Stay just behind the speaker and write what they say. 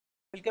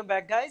Welcome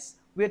back, guys.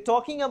 We are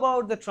talking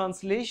about the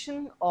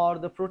translation or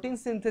the protein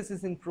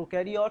synthesis in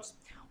prokaryotes.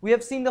 We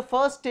have seen the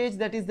first stage,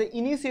 that is the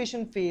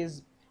initiation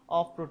phase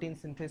of protein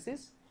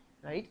synthesis,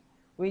 right?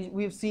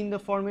 We've seen the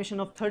formation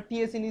of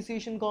 30S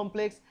initiation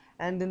complex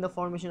and then the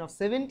formation of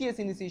 70S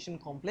initiation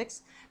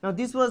complex. Now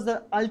this was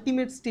the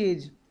ultimate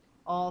stage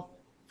of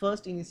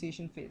first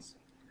initiation phase.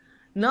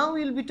 Now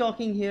we will be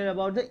talking here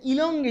about the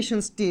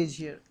elongation stage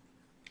here.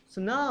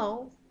 So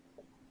now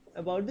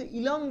about the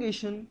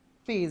elongation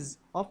phase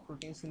of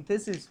protein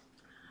synthesis.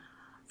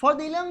 For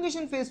the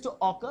elongation phase to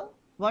occur,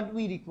 what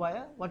we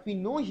require, what we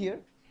know here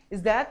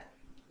is that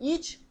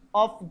each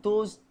of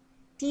those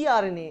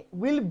tRNA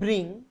will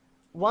bring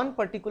one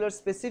particular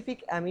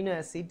specific amino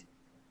acid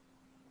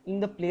in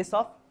the place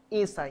of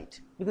A site,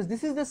 because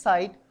this is the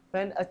site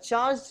when a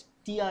charged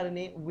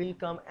tRNA will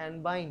come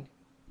and bind.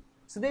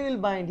 So they will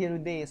bind here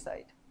with the A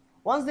site.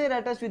 Once they are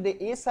attached with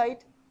the A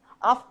site,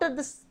 after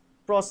this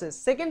process,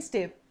 second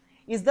step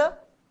is the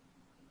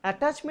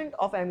attachment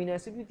of amino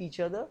acid with each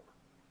other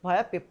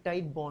via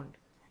peptide bond.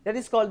 That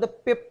is called the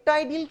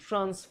peptidyl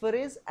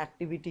transferase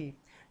activity.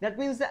 That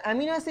means the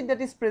amino acid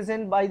that is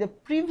present by the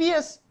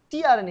previous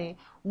tRNA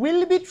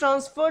will be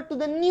transferred to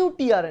the new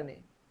tRNA.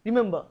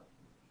 Remember.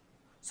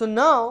 So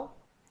now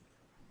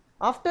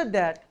after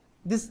that,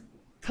 this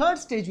third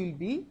stage will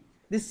be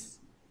this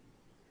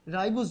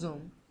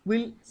ribosome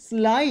will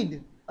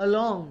slide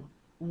along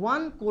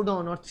one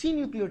codon or 3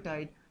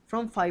 nucleotide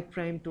from 5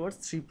 prime towards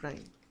 3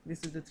 prime.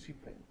 This is the 3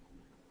 prime.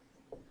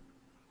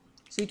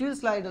 So it will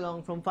slide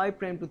along from 5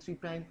 prime to 3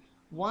 prime,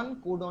 one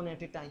codon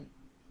at a time.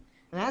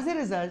 And as a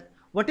result,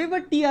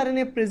 whatever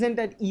tRNA present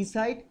at E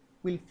site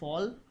will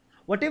fall.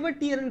 Whatever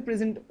tRNA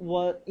present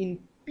in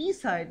P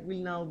site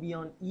will now be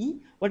on E.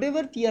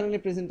 Whatever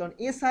tRNA present on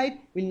A site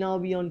will now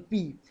be on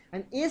P.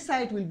 And A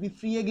site will be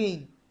free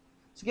again.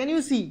 So can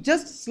you see,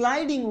 just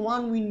sliding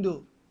one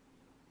window.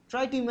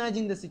 Try to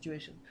imagine the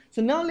situation.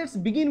 So now let's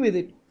begin with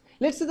it.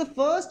 Let's say the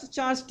first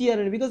charged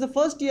tRNA, because the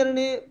first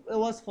tRNA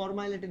was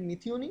formilated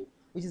methionine,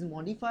 which is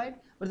modified,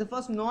 but the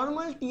first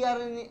normal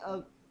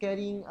tRNA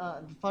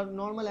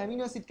normal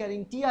amino acid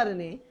carrying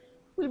tRNA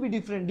will be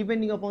different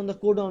depending upon the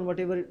codon,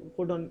 whatever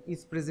codon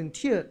is present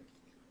here,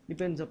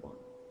 depends upon.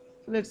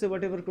 So let's say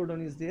whatever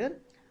codon is there.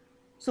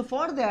 So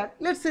for that,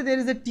 let's say there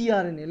is a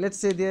tRNA. Let's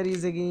say there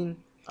is again,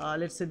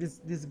 let's say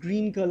this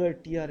green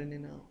colored tRNA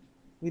now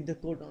with the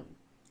codon,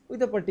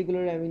 with a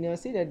particular amino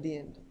acid at the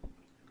end.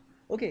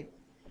 Okay.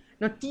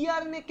 Now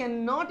tRNA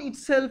cannot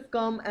itself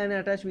come and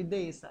attach with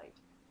the A site.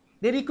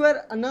 They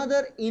require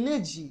another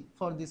energy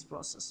for this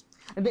process,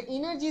 and the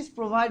energy is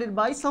provided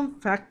by some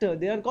factor.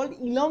 They are called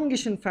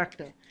elongation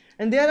factor,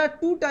 and there are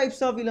two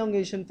types of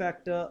elongation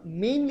factor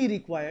mainly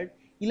required: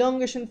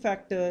 elongation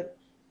factor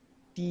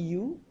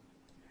Tu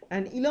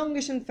and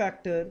elongation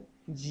factor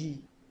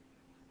G.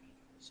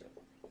 So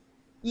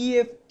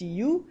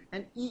EFTU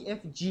and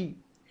EFG.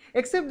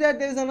 Except that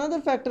there is another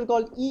factor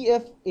called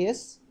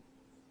EFS,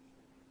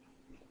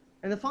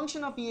 and the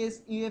function of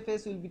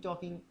EFS will be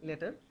talking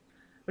later.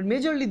 But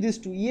majorly these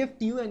two,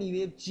 EFTU and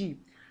EFG.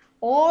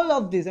 All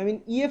of this, I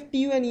mean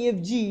EFTU and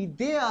EFG,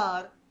 they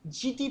are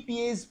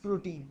GTPase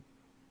protein.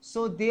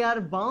 So they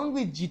are bound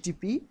with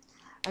GTP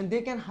and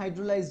they can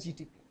hydrolyze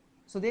GTP.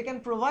 So they can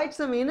provide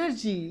some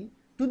energy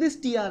to this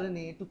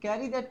tRNA to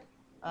carry that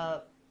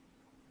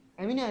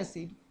amino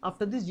acid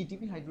after this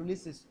GTP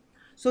hydrolysis.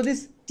 So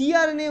this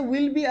tRNA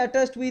will be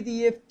attached with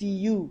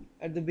EFTU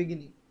at the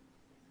beginning.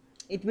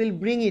 It will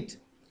bring it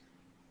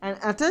and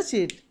attach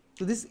it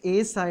to this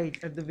A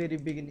site at the very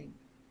beginning.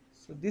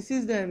 So this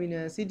is the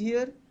amino acid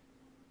here.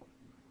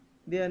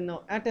 They are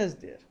now attached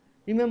there.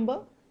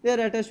 Remember, they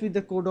are attached with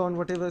the codon,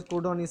 whatever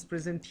codon is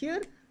present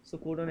here. So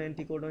codon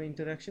anticodon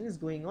interaction is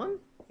going on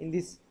in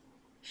this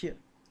here.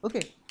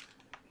 Okay.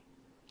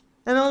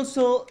 And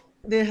also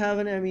they have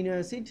an amino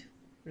acid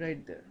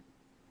right there.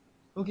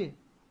 Okay.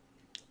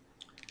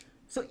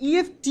 So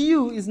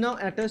EFTU is now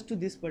attached to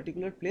this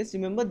particular place.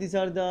 Remember, these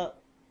are the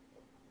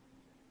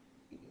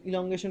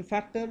elongation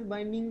factor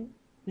binding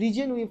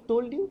region we have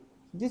told you.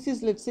 This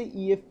is, let's say,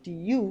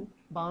 EFTU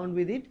bound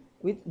with it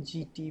with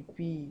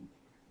GTP.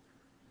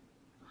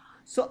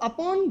 So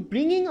upon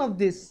bringing of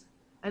this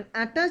and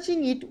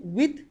attaching it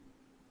with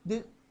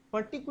the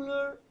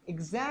particular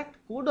exact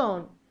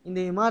codon in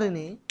the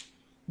mRNA,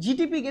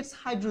 GTP gets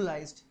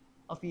hydrolyzed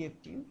of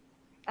EFTU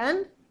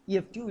and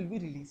EFTU will be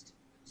released.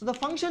 So the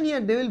function here,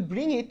 they will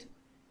bring it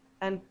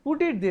and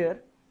put it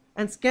there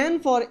and scan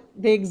for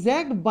the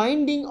exact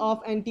binding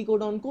of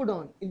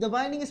anticodon-codon. If the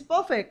binding is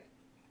perfect,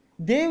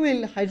 they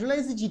will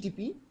hydrolyze the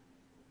GTP,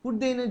 put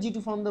the energy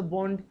to form the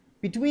bond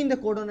between the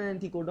codon and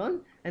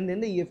anticodon, and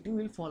then the EF2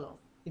 will fall off.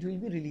 It will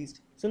be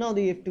released. So now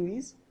the EF2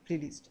 is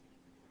released.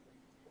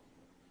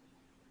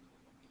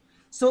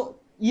 So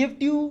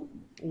EF2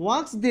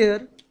 works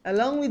there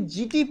along with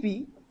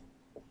GTP,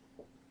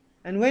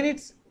 and when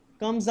it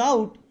comes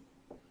out,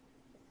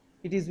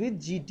 it is with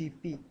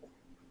GTP.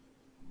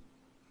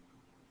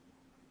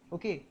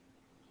 Okay.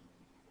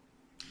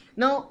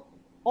 Now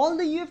all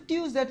the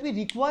EFTUs that we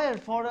require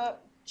for a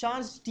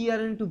charged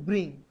tRNA to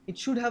bring? It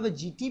should have a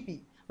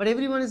GTP, but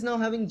everyone is now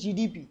having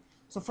GDP.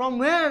 So from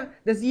where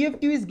this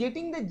EF2 is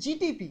getting the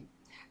GTP,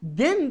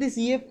 then this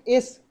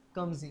EFS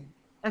comes in.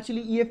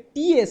 Actually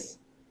EFTS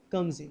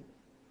comes in,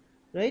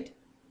 right?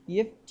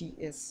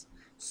 EFTS.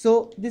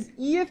 So this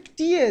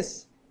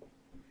EFTS,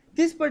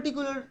 this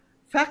particular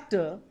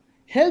factor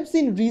helps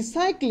in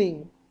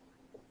recycling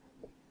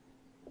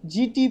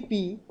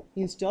GTP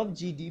instead of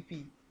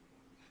GDP.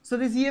 So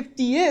this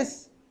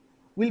EFTS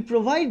will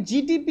provide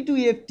GTP to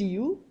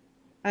EFTU,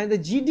 and the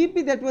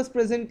GDP that was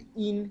present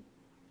in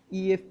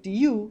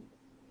EFTU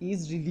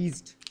is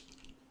released.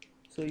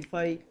 So if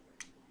I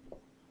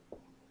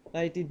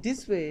write it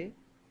this way,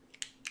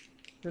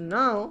 so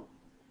now,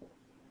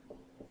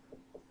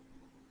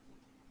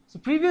 so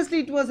previously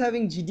it was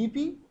having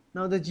GDP,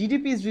 now the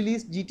GDP is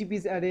released, GTP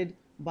is added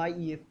by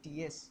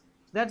EFTS.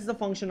 That's the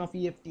function of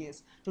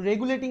EFTS, to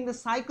regulating the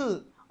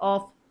cycle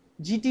of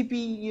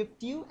GTP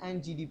EFTU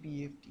and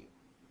GDP EFTU.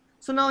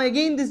 So now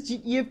again this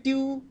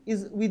EFTU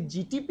is with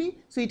GTP,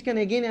 so it can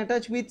again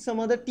attach with some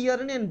other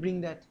tRNA and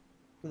bring that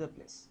to the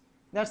place.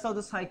 That's how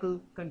the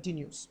cycle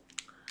continues.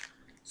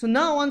 So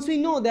now once we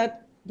know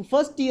that the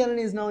first tRNA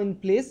is now in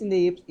place in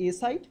the A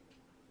site,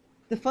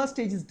 the first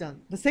stage is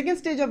done. The second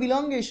stage of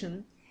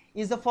elongation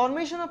is the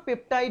formation of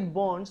peptide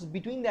bonds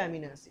between the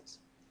amino acids.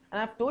 And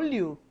I have told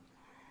you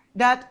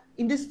that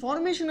in this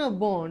formation of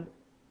bond,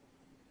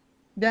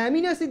 the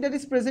amino acid that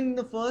is present in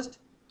the first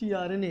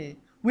tRNA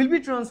will be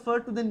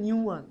transferred to the new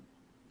one.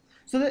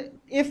 So the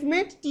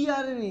F-mate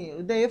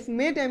tRNA, the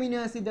F-mate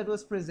amino acid that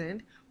was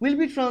present will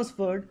be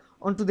transferred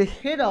onto the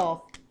head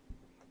of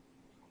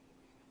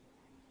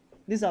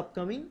this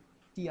upcoming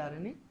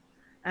tRNA,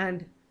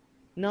 and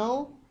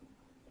now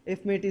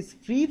F-mate is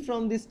free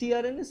from this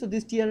tRNA, so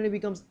this tRNA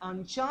becomes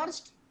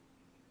uncharged.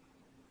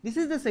 This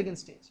is the second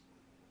stage.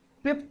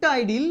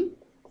 Peptidyl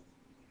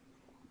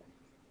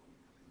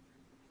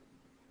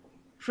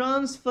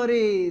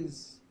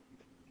transferase.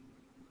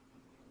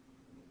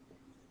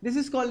 This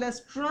is called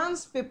as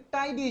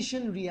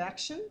transpeptidation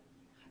reaction.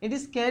 It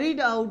is carried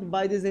out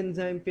by this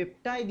enzyme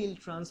peptidyl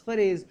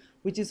transferase,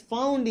 which is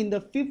found in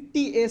the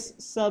 50S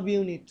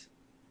subunit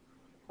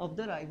of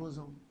the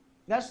ribosome.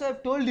 That's why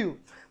I've told you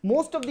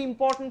most of the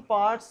important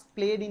parts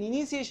played in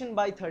initiation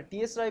by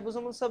 30S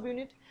ribosomal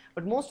subunit,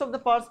 but most of the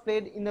parts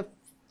played in the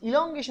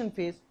elongation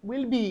phase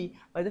will be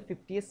by the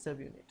 50S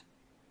subunit,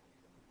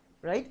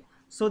 right?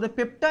 So the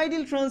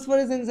peptidyl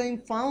transferase enzyme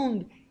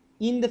found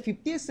in the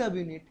 50S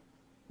subunit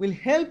will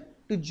help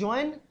to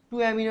join two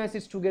amino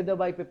acids together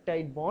by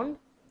peptide bond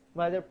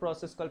by the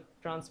process called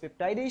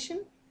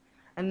transpeptidation.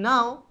 And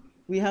now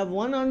we have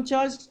one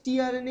uncharged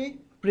tRNA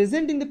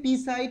present in the P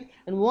site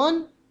and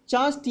one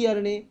charged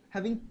tRNA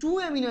having two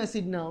amino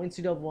acid now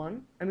instead of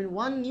one. I mean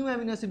one new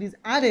amino acid is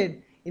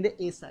added in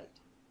the A site.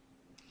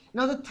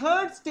 Now the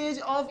third stage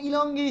of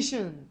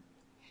elongation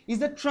is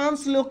the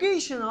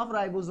translocation of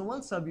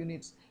ribosomal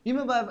subunits.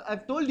 Remember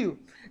I've told you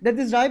that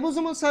this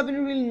ribosomal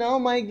subunit will now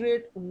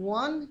migrate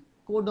one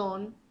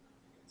codon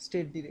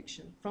state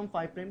direction from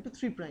 5' to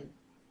 3',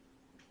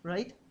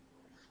 right?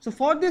 So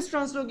for this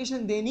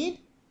translocation they need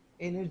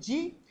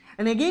energy,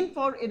 and again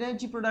for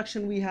energy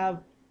production we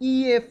have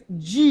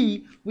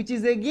EFG, which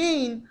is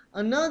again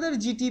another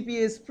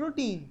GTPase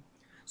protein.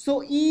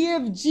 So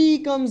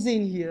EFG comes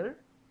in here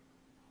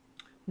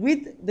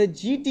with the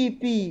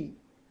GTP.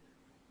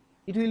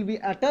 It will be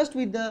attached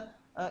with the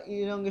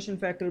elongation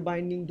factor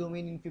binding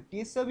domain in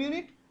 50S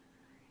subunit.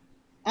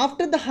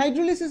 After the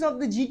hydrolysis of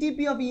the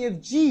GTP of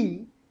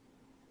EFG,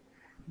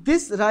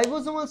 this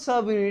ribosomal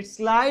subunit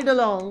slide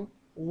along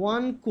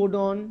one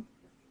codon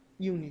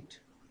unit.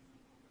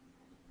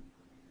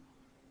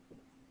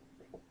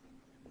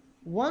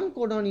 One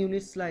codon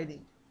unit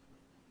sliding,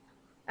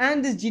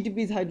 and this GTP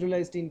is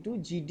hydrolyzed into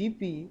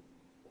GDP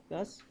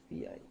plus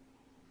PI.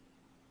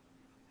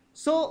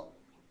 So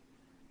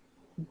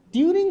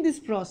during this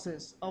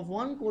process of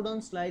one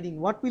codon sliding,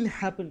 what will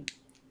happen?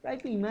 Try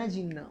to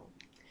imagine now.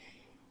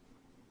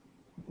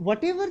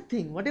 Whatever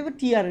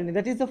tRNA,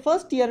 that is the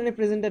first tRNA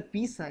present at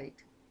P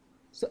site.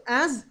 So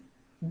as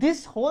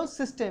this whole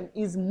system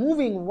is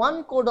moving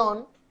one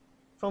codon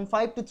from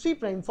 5' to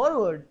 3'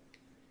 forward,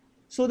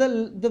 so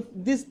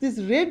this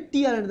red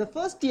tRNA, the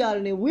first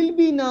tRNA, will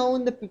be now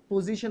in the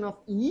position of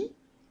E.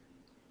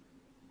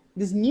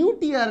 This new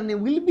tRNA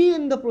will be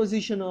in the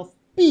position of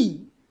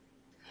P,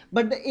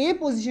 but the A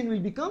position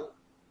will become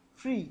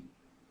free.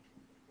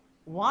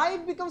 Why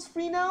it becomes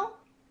free now?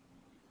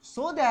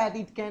 So that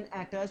it can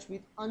attach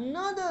with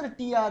another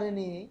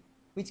tRNA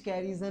which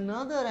carries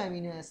another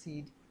amino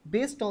acid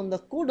based on the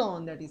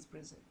codon that is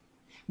present.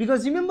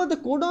 Because remember, the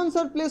codons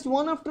are placed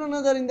one after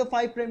another in the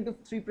 5' to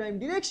 3'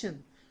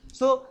 direction.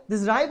 So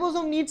this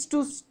ribosome needs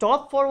to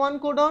stop for one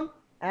codon,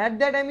 add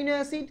that amino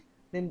acid,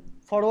 then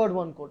forward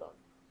one codon.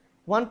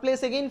 One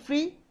place again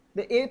free,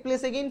 the A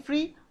place again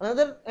free,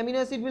 another amino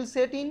acid will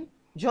set in,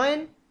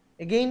 join,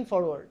 again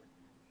forward.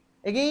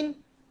 Again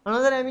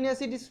another amino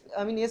acid is,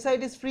 A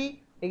site is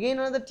free, again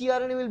another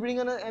tRNA will bring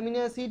another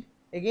amino acid,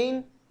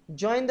 again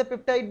join the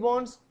peptide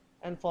bonds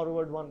and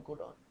forward one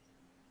codon.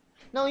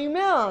 Now you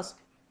may ask,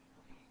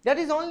 that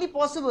is only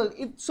possible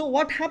if, so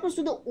what happens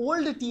to the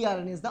old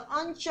tRNAs, the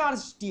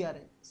uncharged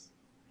tRNAs?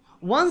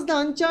 Once the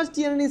uncharged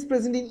tRNA is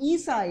present in E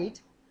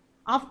site,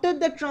 after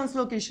that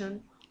translocation,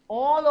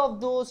 all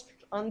of those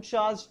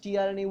uncharged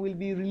tRNA will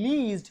be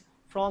released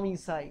from E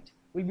site,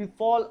 it will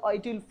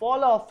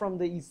fall off from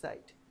the E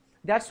site.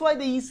 That's why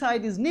the E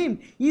site is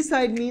named. E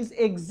site means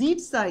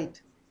exit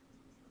site.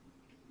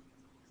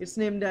 It's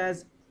named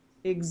as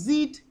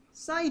exit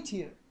site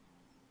here.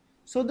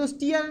 So those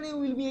tRNA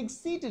will be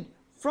exited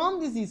from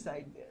this E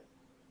site there,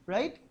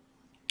 right?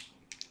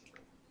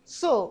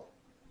 So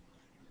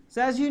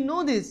as you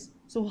know this,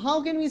 so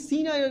how can we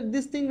see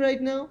this thing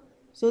right now?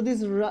 So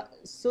this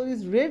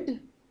red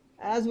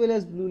as well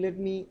as blue, let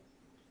me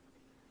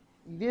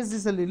erase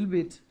this a little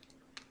bit.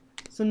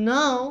 So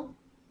now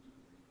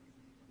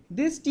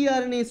this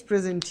tRNA is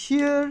present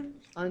here,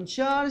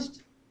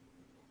 uncharged.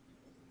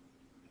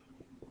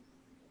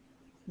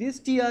 This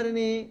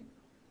tRNA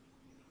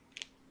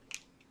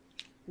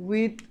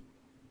with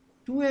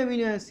 2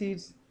 amino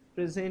acids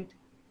present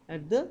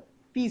at the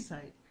P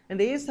site, and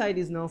the A site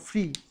is now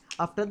free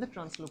after the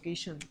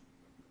translocation,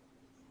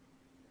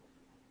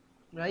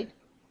 right?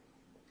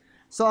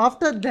 So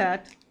after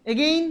that,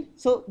 again,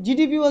 so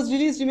GTP was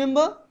released,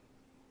 remember?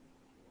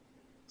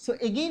 So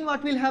again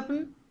what will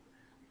happen?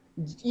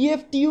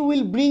 EFTU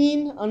will bring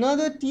in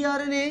another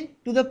tRNA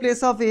to the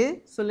place of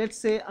A. So let's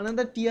say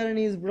another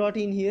tRNA is brought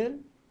in here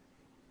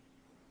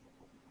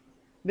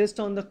based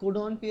on the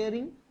codon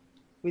pairing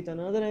with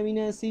another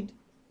amino acid.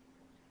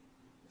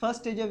 First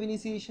stage of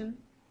initiation,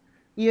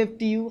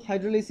 EFTU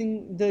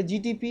hydrolysing the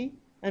GTP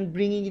and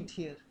bringing it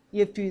here.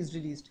 EFTU is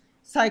released,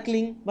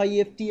 cycling by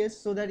EFTS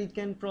so that it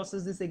can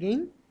process this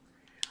again.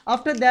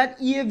 After that,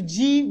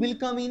 EFG will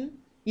come in.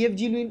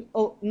 EFG will,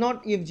 oh,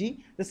 not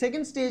EFG. The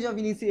second stage of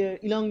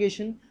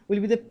elongation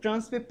will be the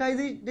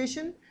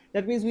transpeptidation.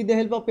 That means with the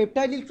help of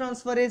peptidyl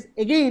transferase,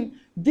 again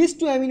these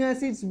 2 amino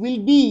acids will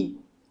be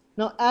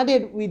now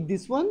added with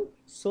this one.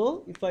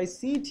 So if I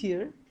see it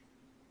here,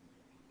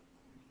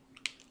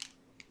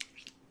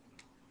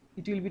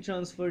 it will be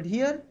transferred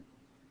here,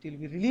 it will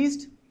be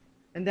released,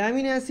 and the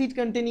amino acid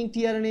containing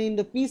tRNA in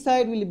the P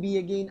side will be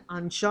again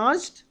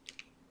uncharged,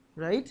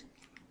 right?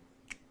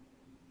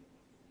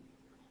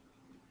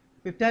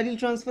 Peptidyl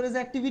transferase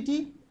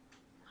activity.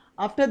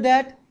 After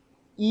that,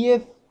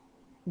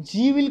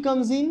 EFG will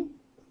comes in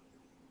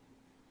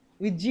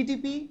with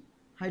GTP,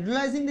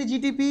 hydrolyzing the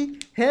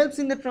GTP, helps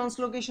in the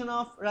translocation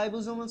of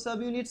ribosomal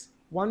subunits,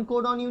 1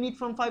 codon unit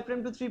from 5' to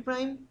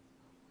 3'.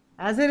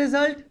 As a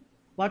result,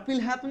 what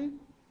will happen?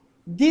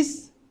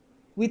 This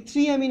with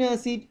 3 amino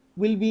acid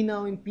will be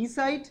now in P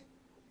site,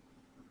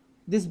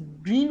 this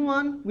green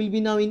one will be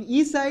now in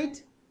E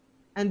site,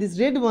 and this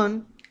red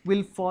one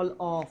will fall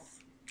off.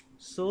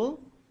 So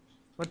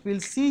what we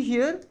will see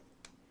here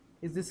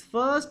is this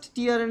first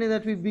tRNA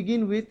that we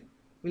begin with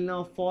will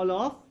now fall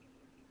off.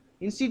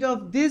 Instead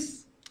of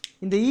this,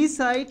 in the E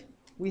site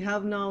we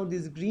have now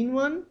this green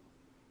one,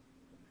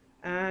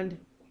 and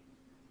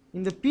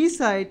in the P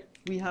site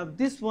we have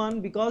this one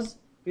because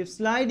we are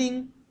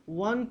sliding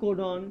 1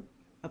 codon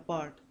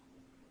apart.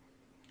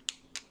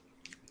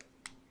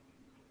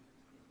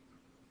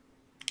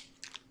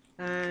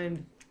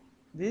 And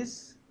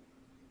this,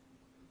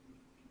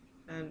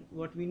 and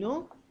what we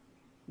know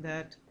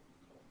that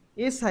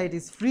A site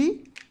is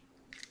free,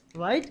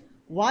 right?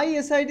 Why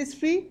A site is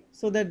free?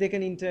 So that they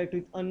can interact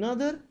with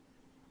another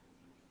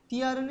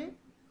tRNA.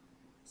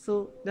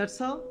 So that's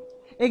how.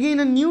 Again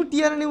a new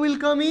tRNA will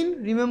come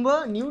in,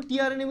 remember, new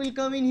tRNA will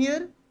come in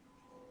here.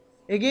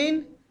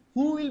 Again,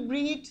 who will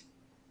bring it?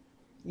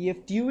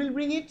 EFTU will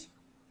bring it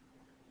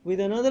with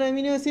another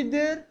amino acid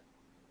there,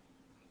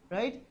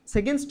 right?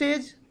 Second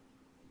stage,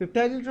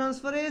 peptidyl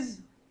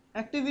transferase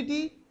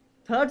activity.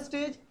 Third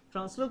stage,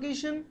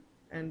 translocation,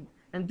 and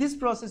this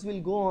process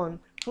will go on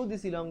through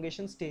this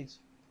elongation stage,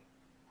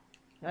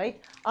 right?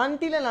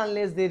 Until and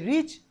unless they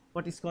reach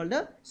what is called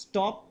a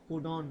stop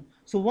codon.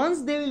 So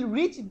once they will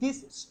reach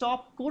this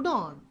stop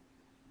codon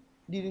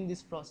during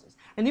this process,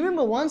 and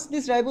remember, once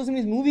this ribosome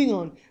is moving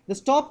on, the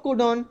stop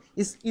codon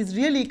is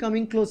really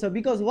coming closer.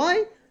 Because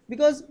why?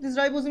 Because this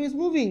ribosome is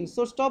moving,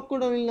 so stop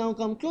codon will now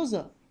come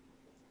closer,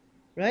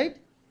 right?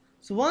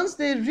 So once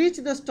they reach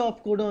the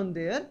stop codon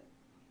there,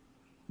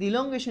 the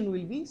elongation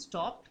will be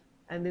stopped,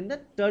 and then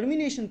the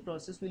termination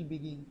process will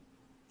begin.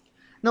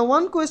 Now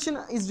one question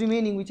is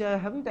remaining which I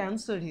haven't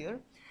answered here,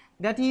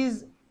 that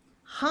is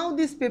how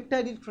this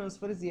peptidyl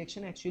transferase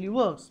reaction actually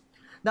works.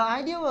 The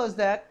idea was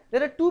that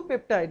there are 2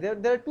 peptides,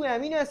 there are 2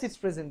 amino acids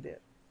present there,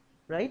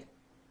 right?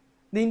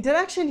 The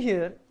interaction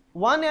here,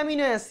 one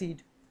amino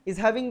acid is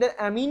having the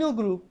amino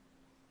group,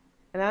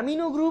 an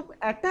amino group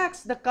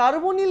attacks the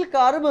carbonyl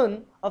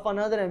carbon of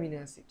another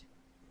amino acid.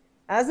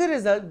 As a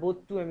result,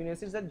 both 2 amino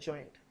acids are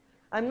joined.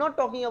 I am not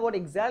talking about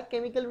exact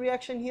chemical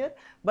reaction here,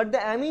 but the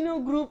amino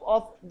group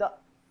of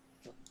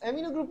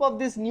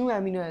this new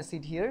amino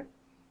acid here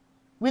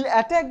will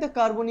attack the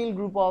carbonyl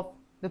group of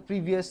the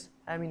previous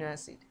amino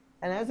acid,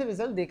 and as a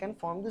result they can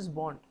form this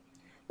bond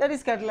that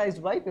is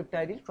catalyzed by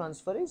peptidyl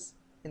transferase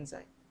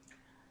enzyme.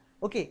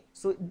 Okay,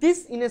 so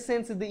this in a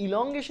sense is the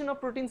elongation of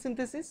protein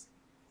synthesis.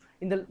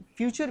 In the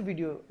future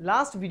video,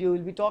 last video, we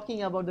will be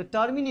talking about the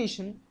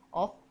termination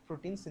of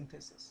protein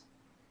synthesis.